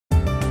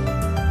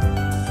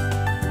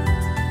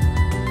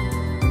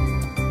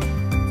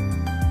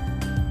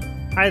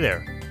Hi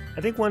there.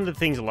 I think one of the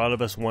things a lot of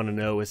us want to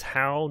know is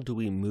how do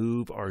we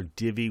move our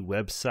Divi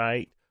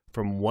website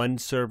from one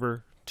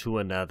server to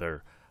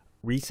another.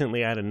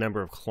 Recently I had a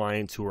number of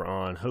clients who were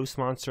on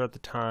HostMonster at the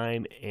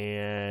time,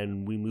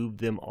 and we moved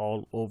them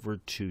all over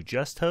to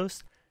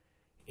JustHost,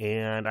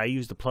 and I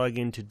used a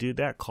plugin to do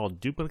that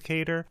called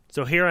Duplicator.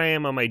 So here I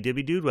am on my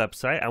DiviDude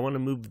website. I want to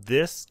move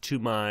this to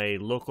my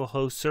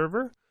localhost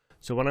server.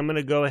 So what I'm going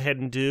to go ahead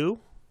and do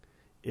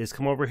is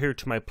come over here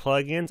to my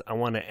plugins. I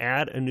want to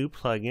add a new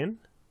plugin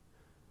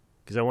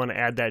because I want to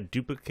add that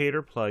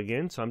Duplicator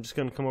plugin. So I'm just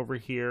going to come over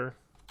here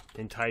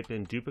and type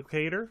in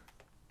Duplicator.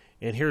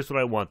 And here's what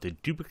I want, the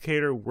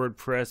Duplicator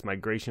WordPress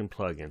Migration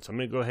Plugin. So I'm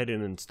going to go ahead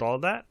and install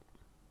that.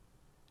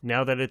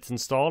 Now that it's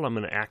installed, I'm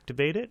going to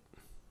activate it.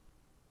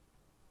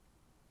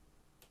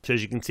 So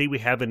as you can see, we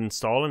have it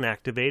installed and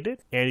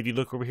activated. And if you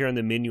look over here on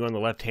the menu on the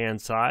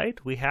left-hand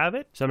side, we have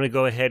it. So I'm going to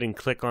go ahead and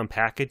click on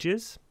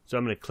Packages. So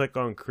I'm going to click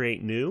on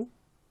Create New,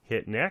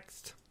 hit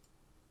Next.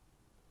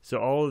 So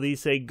all of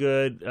these say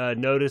good.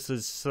 Notice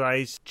the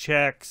size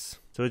checks.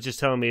 So it's just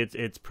telling me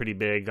it's pretty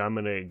big. I'm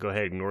going to go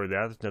ahead and ignore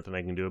that. There's nothing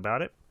I can do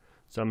about it.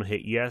 So I'm going to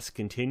hit Yes,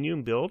 Continue,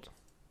 and Build.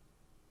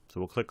 So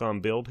we'll click on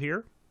Build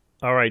here.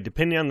 Alright,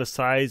 depending on the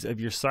size of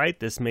your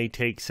site, this may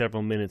take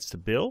several minutes to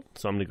build.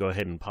 So I'm going to go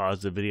ahead and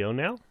pause the video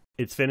now.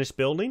 It's finished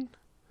building.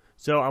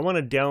 So I want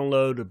to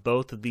download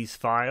both of these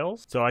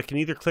files. So I can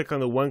either click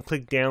on the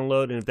one-click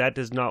download, and if that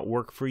does not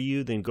work for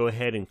you, then go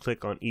ahead and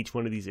click on each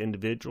one of these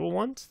individual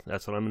ones.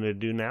 That's what I'm going to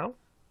do now.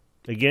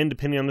 Again,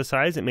 depending on the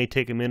size, it may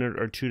take a minute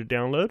or two to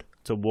download.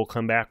 So we'll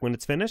come back when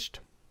it's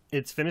finished.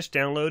 It's finished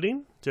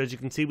downloading. So as you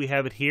can see, we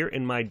have it here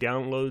in my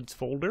downloads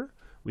folder.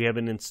 We have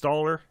an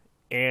installer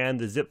and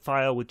the zip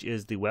file, which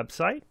is the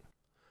website.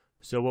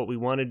 So what we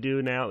want to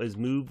do now is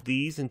move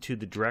these into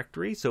the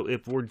directory. So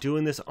if we're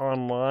doing this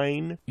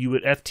online, you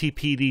would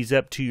FTP these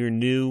up to your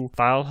new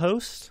file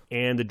host,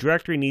 and the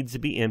directory needs to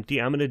be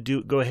empty. I'm going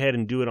to go ahead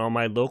and do it on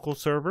my local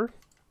server.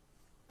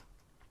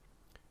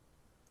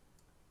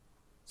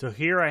 So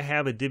here I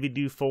have a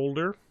DiviDude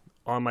folder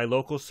on my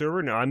local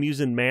server. Now I'm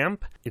using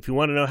Mamp. If you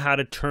want to know how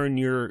to turn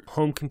your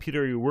home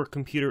computer or your work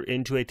computer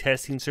into a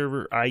testing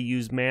server, I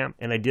use Mamp,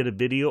 and I did a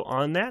video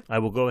on that. I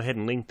will go ahead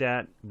and link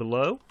that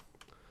below.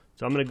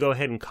 So I'm going to go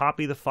ahead and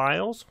copy the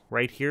files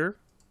right here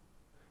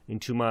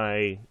into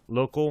my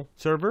local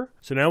server.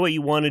 So now what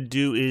you want to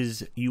do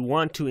is you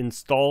want to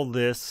install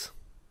this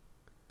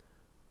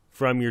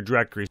from your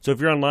directory. So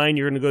if you're online,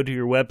 you're going to go to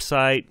your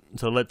website.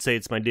 So let's say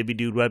it's my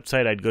DiviDude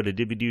website. I'd go to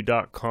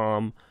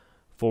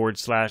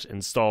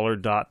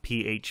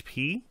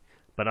dividude.com/installer.php,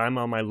 but I'm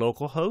on my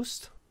local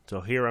host.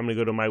 So here I'm going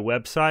to go to my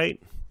website,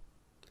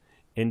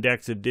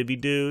 index of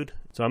DiviDude.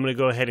 So I'm going to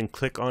go ahead and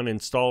click on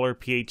installer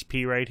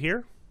PHP right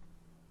here.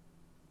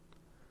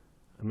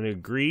 I'm going to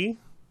agree.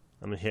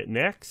 I'm going to hit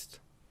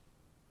next.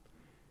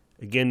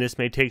 Again, this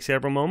may take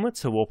several moments,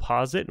 so we'll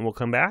pause it and we'll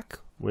come back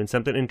when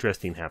something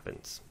interesting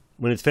happens.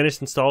 When it's finished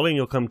installing,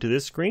 you'll come to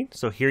this screen.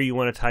 So here you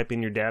want to type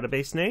in your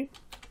database name.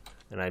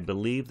 And I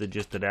believe that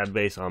just the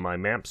database on my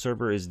Mamp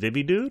server is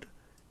DiviDude.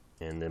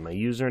 And then my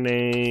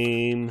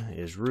username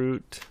is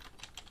root.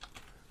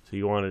 So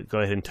you want to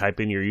go ahead and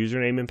type in your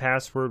username and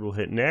password. We'll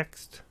hit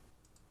next.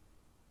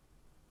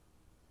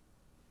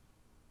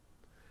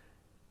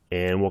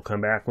 And we'll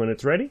come back when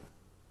it's ready.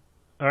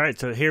 Alright,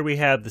 so here we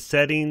have the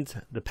settings,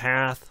 the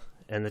path,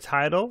 and the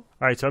title.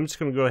 Alright, so I'm just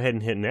going to go ahead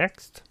and hit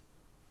next.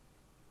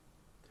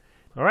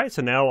 Alright,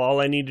 so now all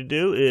I need to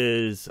do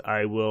is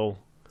I will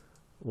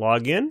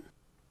log in.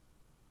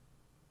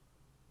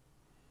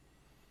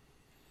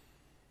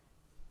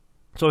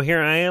 So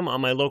here I am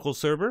on my local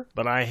server,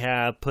 but I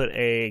have put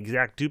an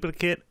exact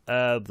duplicate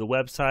of the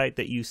website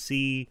that you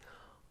see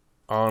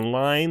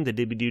online, the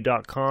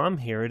dividude.com.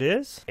 Here it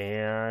is,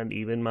 and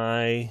even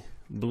my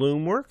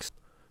Bloom works.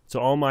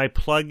 So all my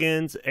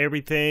plugins,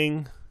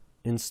 everything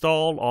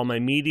installed, all my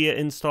media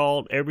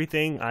installed,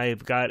 everything.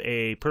 I've got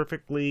a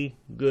perfectly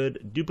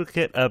good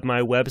duplicate of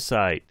my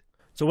website.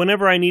 So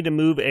whenever I need to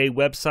move a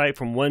website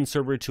from one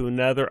server to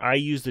another, I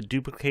use the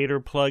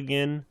Duplicator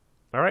plugin.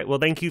 Alright, well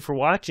thank you for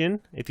watching.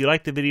 If you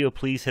liked the video,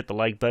 please hit the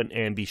like button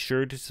and be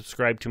sure to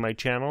subscribe to my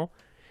channel.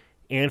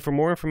 And for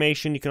more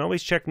information, you can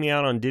always check me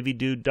out on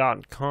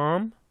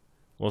dividude.com.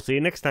 We'll see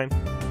you next time.